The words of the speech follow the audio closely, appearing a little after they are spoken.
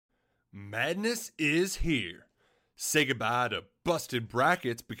Madness is here. Say goodbye to busted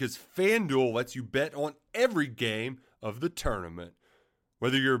brackets because FanDuel lets you bet on every game of the tournament.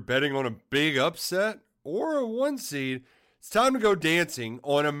 Whether you're betting on a big upset or a one seed, it's time to go dancing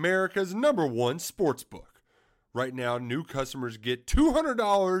on America's #1 sportsbook. Right now, new customers get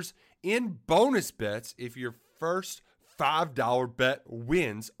 $200 in bonus bets if your first $5 bet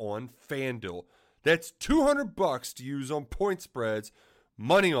wins on FanDuel. That's $200 to use on point spreads,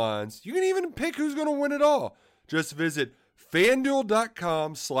 money lines. You can even pick who's going to win it all. Just visit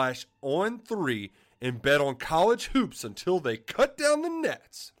FanDuel.com/on3 and bet on college hoops until they cut down the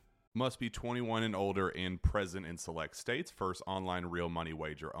nets. Must be 21 and older and present in select states. First online real money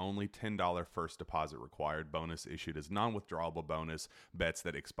wager only. $10 first deposit required. Bonus issued as non-withdrawable bonus. Bets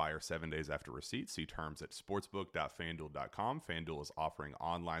that expire 7 days after receipt. See terms at sportsbook.fanduel.com. FanDuel is offering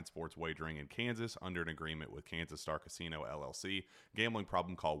online sports wagering in Kansas under an agreement with Kansas Star Casino, LLC. Gambling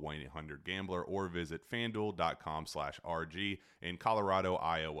problem? Call 1-800-GAMBLER or visit fanduel.com/RG in Colorado,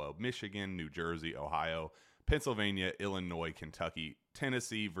 Iowa, Michigan, New Jersey, Ohio, Pennsylvania, Illinois, Kentucky,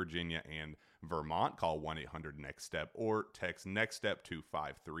 Tennessee, Virginia, and Vermont. Call 1-800-NEXT-STEP or text NEXT-STEP to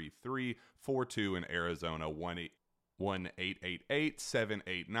 53342 in Arizona,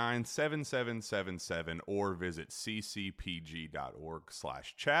 1-888-789-7777 or visit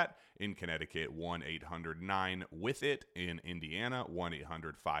ccpg.org/chat. In Connecticut, 1-800-9-WITH-IT. In Indiana,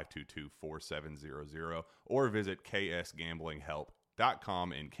 1-800-522-4700 or visit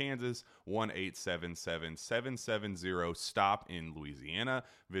ksgamblinghelp.com. In Kansas, 1-877-770-STOP in Louisiana.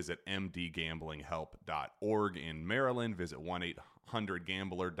 Visit mdgamblinghelp.org in Maryland. Visit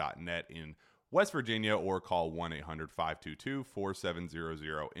 1-800-gambler.net in West Virginia or call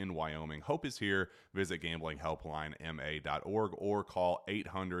 1-800-522-4700 in Wyoming. Hope is here. Visit gamblinghelplinema.org or call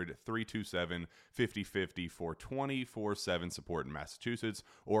 800-327-5050 for 24/7 support in Massachusetts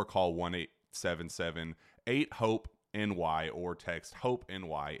or call 1-877-8-HOPE NY or text Hope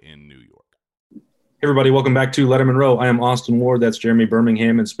NY in New York. Hey everybody, welcome back to Letterman Row. I am Austin Ward. That's Jeremy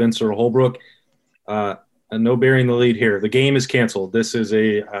Birmingham and Spencer Holbrook. No burying the lead here. The game is canceled. This is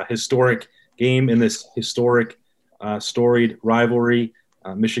a historic game in this historic storied rivalry.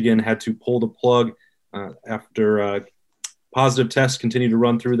 Michigan had to pull the plug after positive tests continued to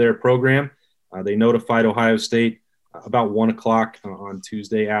run through their program. They notified Ohio State about 1 o'clock on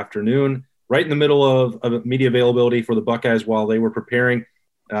Tuesday afternoon, right in the middle of media availability for the Buckeyes while they were preparing.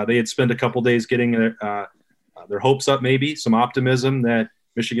 They had spent a couple days getting their hopes up, maybe some optimism that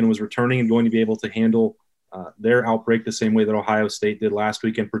Michigan was returning and going to be able to handle their outbreak the same way that Ohio State did last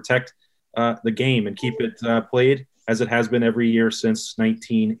week and protect the game and keep it played as it has been every year since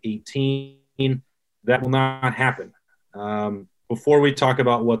 1918. That will not happen. Before we talk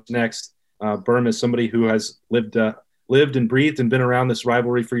about what's next, Berm, is somebody who has lived and breathed and been around this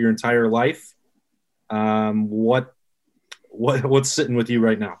rivalry for your entire life. What's sitting with you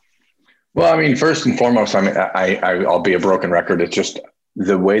right now? Well, I mean, first and foremost, I'll be a broken record. It's just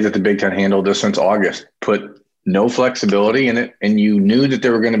the way that the Big Ten handled this since August, put no flexibility in it, and you knew that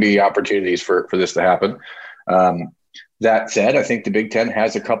there were going to be opportunities for this to happen. That said, I think the Big Ten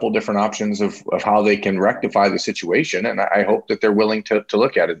has a couple different options of how they can rectify the situation, and I hope that they're willing to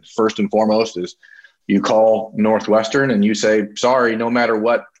look at it. First and foremost is you call Northwestern and you say, sorry, no matter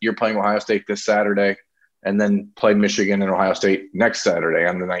what, you're playing Ohio State this Saturday, and then play Michigan and Ohio State next Saturday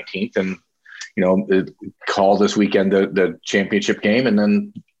on the 19th. And, call this weekend the championship game, and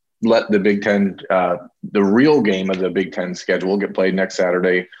then let the Big Ten, the real game of the Big Ten schedule, get played next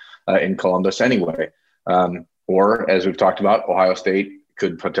Saturday in Columbus anyway. Or, as we've talked about, Ohio State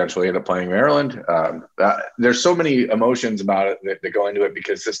could potentially end up playing Maryland. There's so many emotions about it that go into it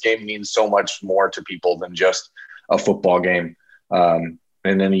because this game means so much more to people than just a football game. And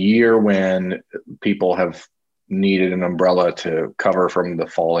in a year when people have needed an umbrella to cover from the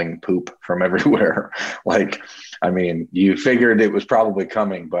falling poop from everywhere, you figured it was probably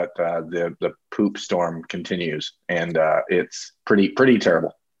coming, but the poop storm continues, and it's pretty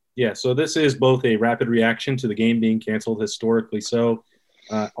terrible. Yeah, so this is both a rapid reaction to the game being canceled, historically so,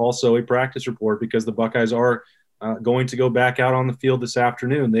 also a practice report because the Buckeyes are going to go back out on the field this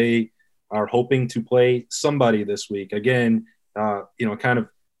afternoon. They are hoping to play somebody this week. Again,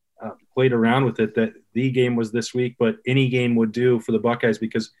 played around with it that the game was this week, but any game would do for the Buckeyes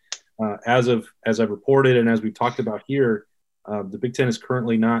because as I've reported and as we've talked about here, the Big Ten is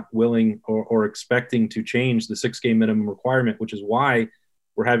currently not willing or expecting to change the 6-game minimum requirement, which is why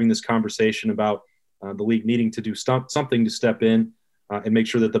we're having this conversation about the league needing to do something to step in and make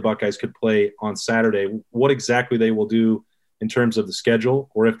sure that the Buckeyes could play on Saturday. What exactly they will do in terms of the schedule,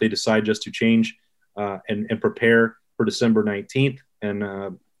 or if they decide just to change and prepare for December 19th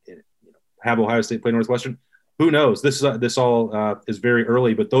and have Ohio State play Northwestern. Who knows? This all is very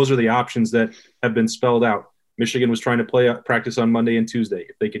early, but those are the options that have been spelled out. Michigan was trying to practice on Monday and Tuesday.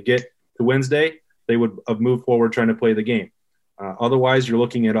 If they could get to Wednesday, they would have moved forward trying to play the game. Otherwise, you're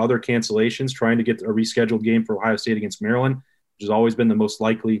looking at other cancellations, trying to get a rescheduled game for Ohio State against Maryland, which has always been the most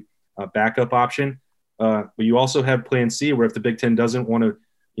likely backup option. But you also have Plan C, where if the Big Ten doesn't want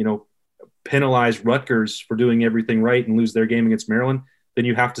to, penalize Rutgers for doing everything right and lose their game against Maryland, then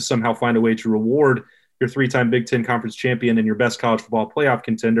you have to somehow find a way to reward your 3-time Big Ten conference champion and your best college football playoff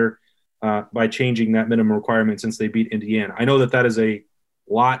contender by changing that minimum requirement since they beat Indiana. I know that is a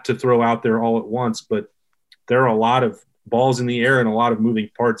lot to throw out there all at once, but there are a lot of balls in the air and a lot of moving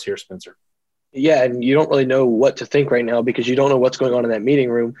parts here, Spencer. Yeah, and you don't really know what to think right now because you don't know what's going on in that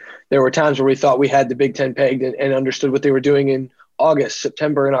meeting room. There were times where we thought we had the Big Ten pegged and understood what they were doing in August,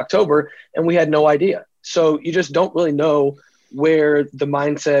 September, and October, and we had no idea. So you just don't really know where the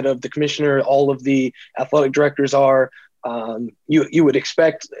mindset of the commissioner, all of the athletic directors are. You would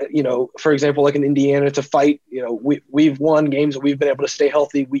expect, for example, like in Indiana to fight, we've won games that we've been able to stay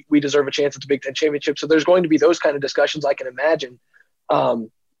healthy. We deserve a chance at the Big Ten championship. So there's going to be those kind of discussions, I can imagine.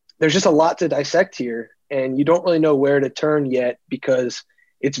 There's just a lot to dissect here, and you don't really know where to turn yet because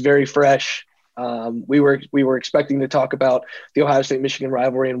it's very fresh. We were expecting to talk about the Ohio State-Michigan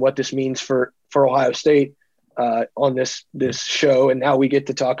rivalry and what this means for Ohio State on this show, and now we get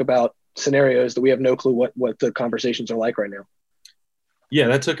to talk about scenarios that we have no clue what the conversations are like right now. Yeah,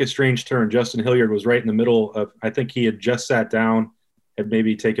 that took a strange turn. Justin Hilliard was right in the middle of, I think he had just sat down, had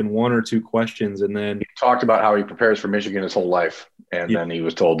maybe taken one or two questions, and then he talked about how he prepares for Michigan his whole life, and then he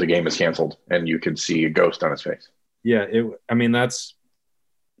was told the game is canceled, and you could see a ghost on his face. Yeah, that's,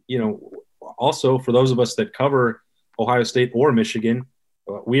 also for those of us that cover Ohio State or Michigan,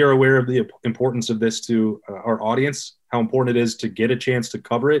 we are aware of the importance of this to our audience, how important it is to get a chance to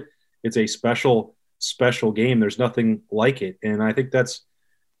cover it. It's a special, special game. There's nothing like it. And I think that's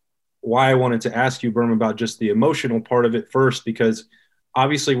why I wanted to ask you, Berm, about just the emotional part of it first, because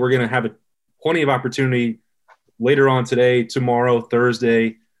obviously we're going to have plenty of opportunity later on today, tomorrow,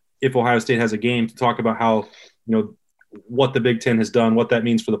 Thursday, if Ohio State has a game, to talk about how, what the Big Ten has done, what that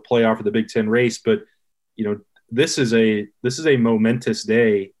means for the playoff or the Big Ten race. But, this is a momentous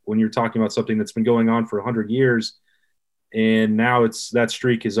day when you're talking about something that's been going on for 100 years. And now that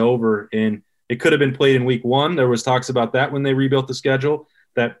streak is over, and it could have been played in week one. There was talks about that when they rebuilt the schedule.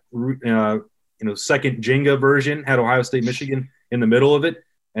 That second Jenga version had Ohio State, Michigan in the middle of it,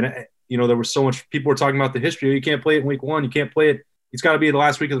 and there was so much people were talking about the history. You can't play it in week one. You can't play it. It's got to be the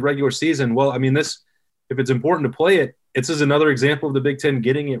last week of the regular season. Well, if it's important to play it, this is another example of the Big Ten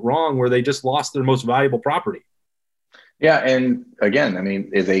getting it wrong, where they just lost their most valuable property. Yeah, and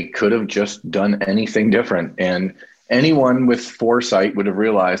again, they could have just done anything different, and anyone with foresight would have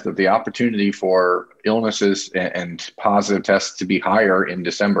realized that the opportunity for illnesses and positive tests to be higher in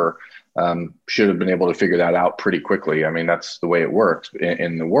December should have been able to figure that out pretty quickly. That's the way it works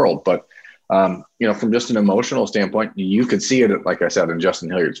in the world. But, from just an emotional standpoint, you could see it, like I said, in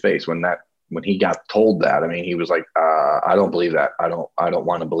Justin Hilliard's face when he got told that. He was like, I don't believe that. I don't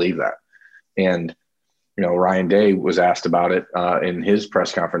want to believe that. And, Ryan Day was asked about it in his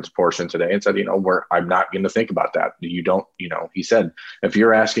press conference portion today and said, I'm not going to think about that. He said, if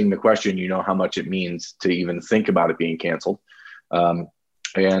you're asking the question, how much it means to even think about it being canceled.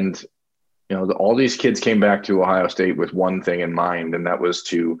 And all these kids came back to Ohio State with one thing in mind, and that was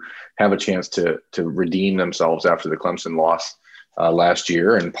to have a chance to redeem themselves after the Clemson loss last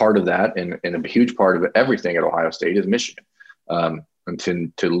year. And part of that, and a huge part of everything at Ohio State, is Michigan. And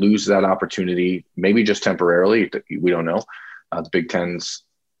to lose that opportunity, maybe just temporarily, we don't know. The Big Ten's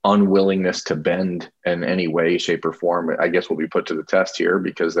unwillingness to bend in any way, shape, or form, I guess, will be put to the test here,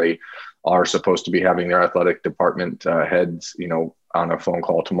 because they are supposed to be having their athletic department heads, on a phone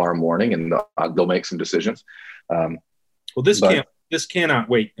call tomorrow morning, and they'll make some decisions. This cannot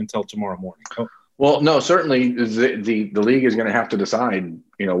wait until tomorrow morning. Oh. Well, no, certainly the league is going to have to decide,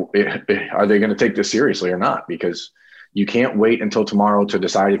 are they going to take this seriously or not? Because you can't wait until tomorrow to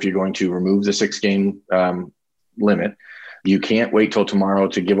decide if you're going to remove the 6-game limit. You can't wait till tomorrow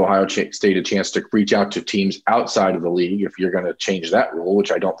to give Ohio State a chance to reach out to teams outside of the league if you're going to change that rule,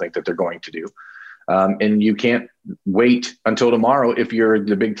 which I don't think that they're going to do. And you can't wait until tomorrow if you're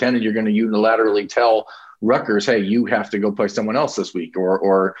the Big Ten and you're going to unilaterally tell Rutgers, hey, you have to go play someone else this week,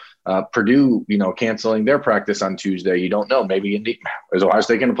 or Purdue, canceling their practice on Tuesday. You don't know. Maybe is Ohio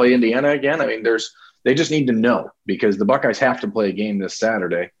State going to play Indiana again? They just need to know, because the Buckeyes have to play a game this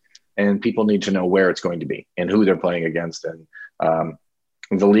Saturday, and people need to know where it's going to be and who they're playing against. And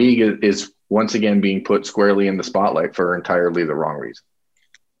the league is once again being put squarely in the spotlight for entirely the wrong reason.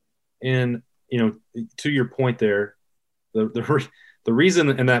 And, to your point there, the reason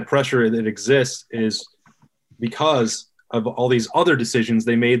and that pressure that exists is because of all these other decisions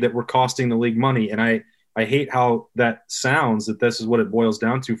they made that were costing the league money. And I hate how that sounds, that this is what it boils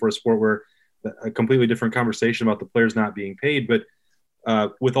down to for a sport where a completely different conversation about the players not being paid. But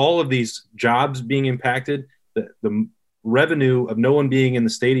with all of these jobs being impacted, the revenue of no one being in the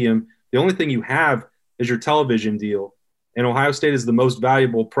stadium, the only thing you have is your television deal. And Ohio State is the most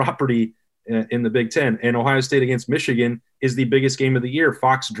valuable property in the Big Ten. And Ohio State against Michigan is the biggest game of the year.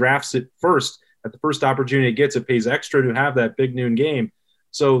 Fox drafts it first. At the first opportunity it gets, it pays extra to have that big noon game.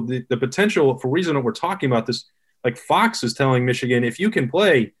 So the potential for reason that we're talking about this, like Fox is telling Michigan, if you can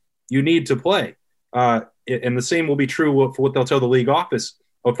play, you need to play. And the same will be true for what they'll tell the league office.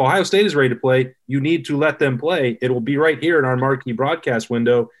 If Ohio State is ready to play, you need to let them play. It will be right here in our marquee broadcast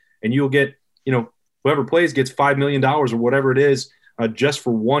window, and you'll get, whoever plays gets $5 million or whatever it is just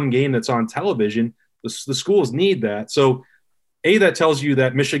for one game that's on television. The schools need that. So, that tells you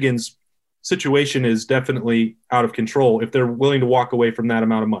that Michigan's situation is definitely out of control if they're willing to walk away from that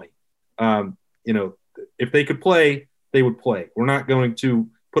amount of money. If they could play, they would play. We're not going to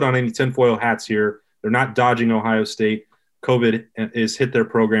put on any tinfoil hats here. They're not dodging Ohio State. COVID has hit their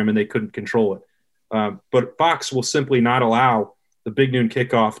program and they couldn't control it. But Fox will simply not allow the big noon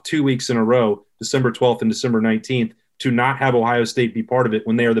kickoff 2 weeks in a row, December 12th and December 19th, to not have Ohio State be part of it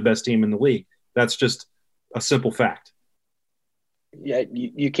when they are the best team in the league. That's just a simple fact. Yeah,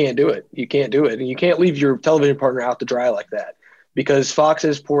 you can't do it. You can't do it. And you can't leave your television partner out to dry like that, because Fox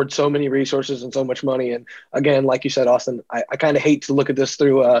has poured so many resources and so much money. And again, like you said, Austin, I kind of hate to look at this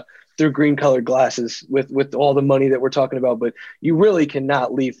through green colored glasses with all the money that we're talking about, but you really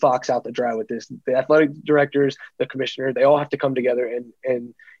cannot leave Fox out to dry with this. The athletic directors, the commissioner, they all have to come together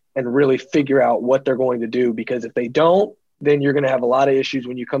and really figure out what they're going to do, because if they don't, then you're going to have a lot of issues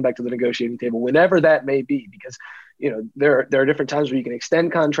when you come back to the negotiating table, whenever that may be, because there are different times where you can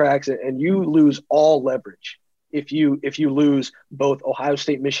extend contracts and you lose all leverage if you lose both Ohio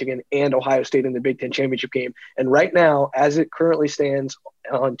State, Michigan, and Ohio State in the Big Ten championship game. And right now, as it currently stands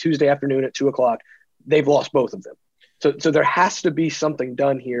on Tuesday afternoon at 2:00, they've lost both of them. So there has to be something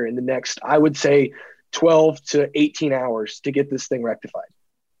done here in the next, I would say, 12 to 18 hours to get this thing rectified.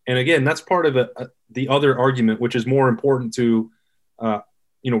 And again, that's part of the other argument, which is more important to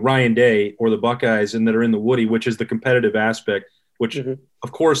Ryan Day or the Buckeyes and that are in the Woody, which is the competitive aspect, which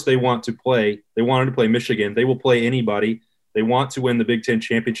of course they want to play. They wanted to play Michigan. They will play anybody. They want to win the Big Ten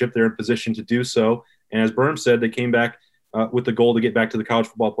championship. They're in position to do so. And as Berm said, they came back with the goal to get back to the college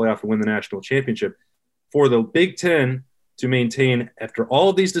football playoff and win the national championship. For the Big Ten to maintain, after all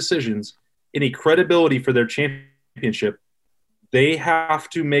of these decisions, any credibility for their championship, they have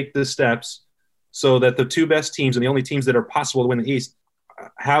to make the steps so that the two best teams and the only teams that are possible to win the East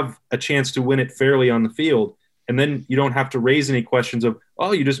have a chance to win it fairly on the field. And then you don't have to raise any questions of,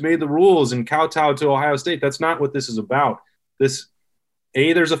 you just made the rules and kowtow to Ohio State. That's not what this is about. This,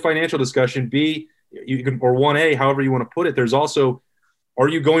 A, there's a financial discussion. B, you can, or 1A, however you want to put it. There's also, are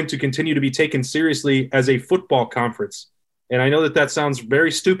you going to continue to be taken seriously as a football conference? And I know that sounds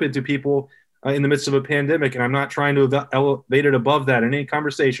very stupid to people in the midst of a pandemic, and I'm not trying to elevate it above that in any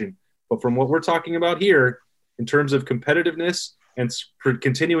conversation. But from what we're talking about here, in terms of competitiveness and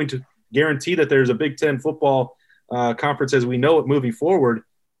continuing to guarantee that there's a Big Ten football conference as we know it moving forward,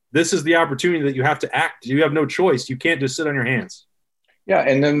 this is the opportunity that you have to act. You have no choice. You can't just sit on your hands. Yeah,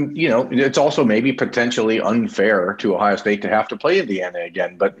 and then, it's also maybe potentially unfair to Ohio State to have to play Indiana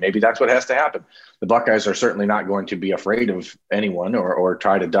again, but maybe that's what has to happen. The Buckeyes are certainly not going to be afraid of anyone or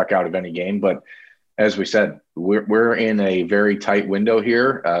try to duck out of any game. But as we said, we're in a very tight window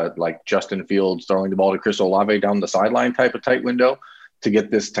here, like Justin Fields throwing the ball to Chris Olave down the sideline type of tight window to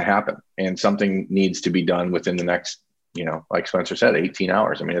get this to happen. And something needs to be done within the next, like Spencer said, 18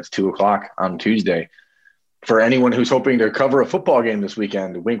 hours. I mean, it's 2:00 on Tuesday. For anyone who's hoping to cover a football game this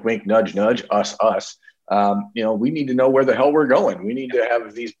weekend, wink, wink, nudge, nudge, us, we need to know where the hell we're going. We need to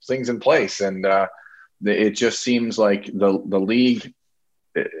have these things in place. And it just seems like the league,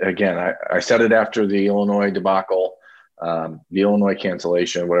 again, I said it after the Illinois debacle, the Illinois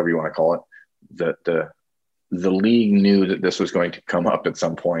cancellation, whatever you want to call it, the league knew that this was going to come up at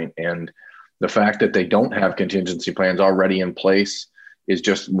some point. And the fact that they don't have contingency plans already in place is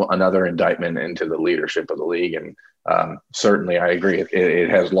just another indictment into the leadership of the league. And certainly I agree. It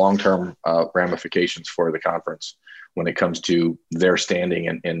has long-term ramifications for the conference when it comes to their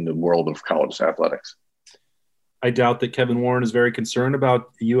standing in the world of college athletics. I doubt that Kevin Warren is very concerned about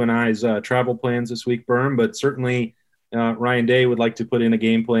UNI's travel plans this week, Berm, but certainly Ryan Day would like to put in a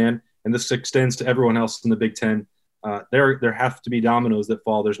game plan. And this extends to everyone else in the Big Ten. There have to be dominoes that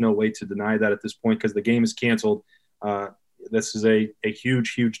fall. There's no way to deny that at this point because the game is canceled. This is a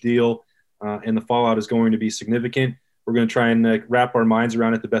huge deal, and the fallout is going to be significant. We're going to try and wrap our minds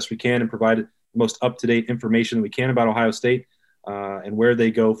around it the best we can and provide the most up-to-date information that we can about Ohio State and where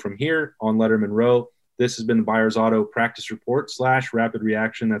they go from here on Letterman Row. This has been the Buyers Auto Practice Report / Rapid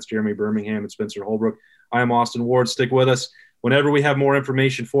Reaction. That's Jeremy Birmingham and Spencer Holbrook. I am Austin Ward. Stick with us. Whenever we have more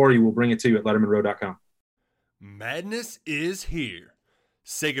information for you, we'll bring it to you at LettermanRow.com. Madness is here.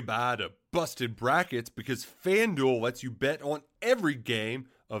 Say goodbye to busted brackets because FanDuel lets you bet on every game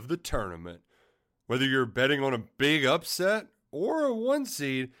of the tournament. Whether you're betting on a big upset or a 1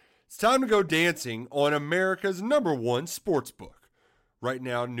 seed, it's time to go dancing on America's #1 sportsbook. Right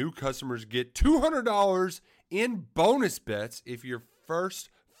now, new customers get $200 in bonus bets if your first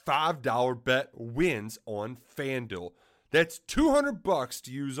 $5 bet wins on FanDuel. That's $200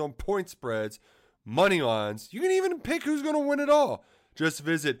 to use on point spreads, money lines. You can even pick who's going to win it all. Just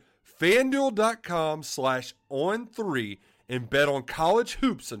visit FanDuel.com/on3 and bet on college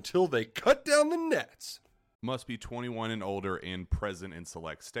hoops until they cut down the nets. Must be 21 and older and present in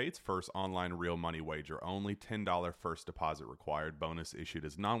select states. First online real money wager only. $10 first deposit required. Bonus issued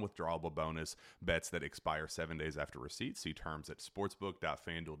as non-withdrawable bonus. Bets that expire 7 days after receipt. See terms at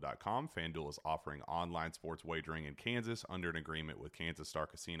sportsbook.fanduel.com. FanDuel is offering online sports wagering in Kansas under an agreement with Kansas Star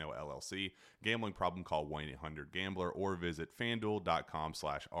Casino LLC. Gambling problem? Call 1-800-GAMBLER or visit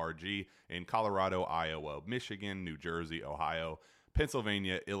fanduel.com/RG in Colorado, Iowa, Michigan, New Jersey, Ohio,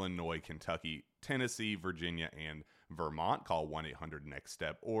 Pennsylvania, Illinois, Kentucky, Tennessee, Virginia, and Vermont. Call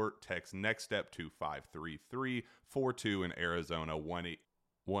 1-800-NEXT-STEP or text NEXT STEP to 53342 in Arizona,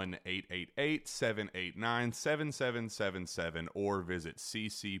 1-888-789-7777 or visit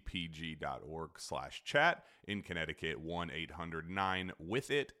ccpg.org/chat. In Connecticut,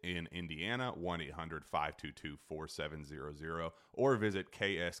 1-800-9-WITH-IT. In Indiana, 1-800-522-4700 or visit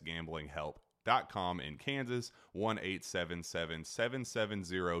ksgamblinghelp.com. In Kansas,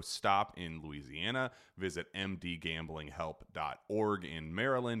 1-877-770-STOP in Louisiana. Visit mdgamblinghelp.org in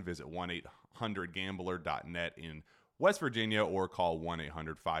Maryland. Visit 1-800-gambler.net in West Virginia or call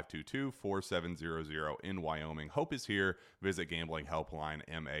 1-800-522-4700 in Wyoming. Hope is here. Visit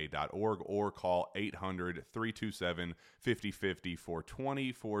gamblinghelplinema.org or call 800-327-5050 for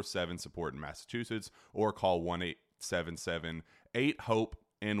 24/7 support in Massachusetts or call 1-877-8-HOPE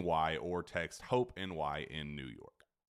NY or text HOPE NY in New York.